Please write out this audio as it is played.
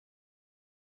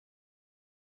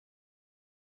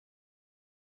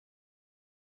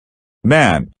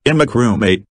Man, I'm a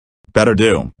crewmate. Better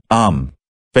do,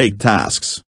 fake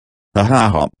tasks.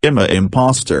 Hahaha, I'm a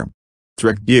imposter.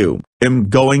 Tricked you. I'm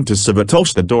going to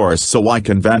sabotage the doors so I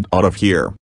can vent out of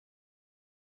here.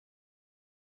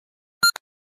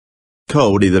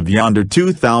 Cody the Beyonder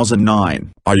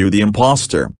 2009, are you the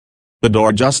imposter? The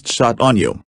door just shut on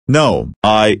you. No,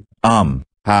 I,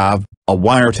 have a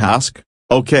wire task?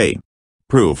 Okay.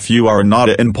 Proof you are not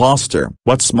an imposter.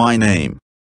 What's my name?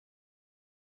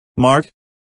 Mark?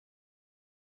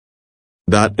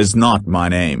 That is not my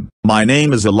name. My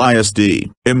name is Elias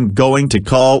D. I'm going to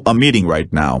call a meeting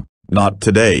right now. Not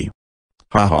today.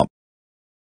 Haha.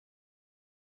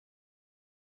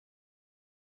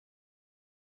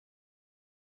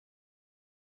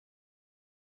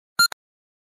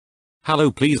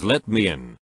 Hello, please let me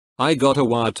in. I got a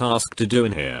wire task to do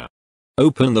in here.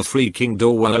 Open the freaking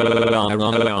door.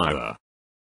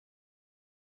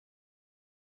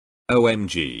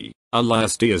 OMG,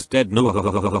 Elias D is dead.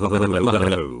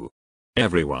 No.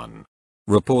 Everyone.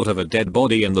 Report of a dead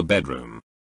body in the bedroom.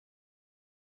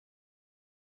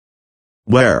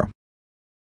 Where?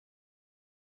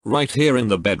 Right here in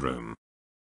the bedroom.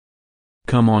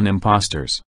 Come on,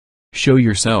 imposters. Show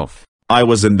yourself. I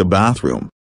was in the bathroom.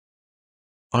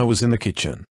 I was in the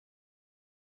kitchen.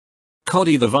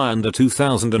 Cody the Viander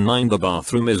 2009, the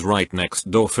bathroom is right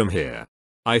next door from here.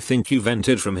 I think you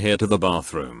vented from here to the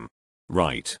bathroom.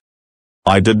 Right.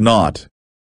 I did not.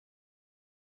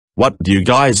 What do you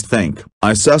guys think?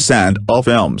 I sus and all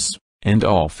films. And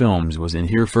all films was in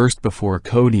here first before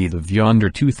Cody the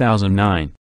Viander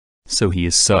 2009. So he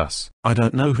is sus. I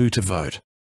don't know who to vote.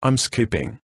 I'm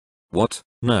skipping. What?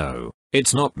 No,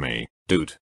 it's not me,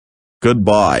 dude.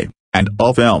 Goodbye, and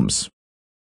all films.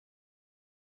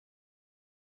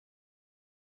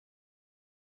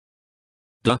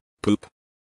 Duh, poop.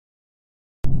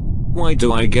 Why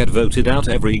do I get voted out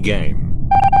every game?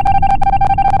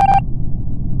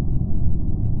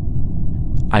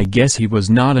 I guess he was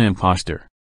not an imposter.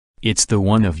 It's the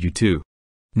one of you two.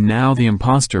 Now the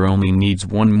imposter only needs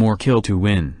one more kill to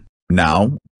win.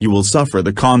 Now, you will suffer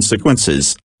the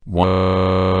consequences.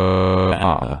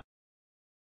 Wah.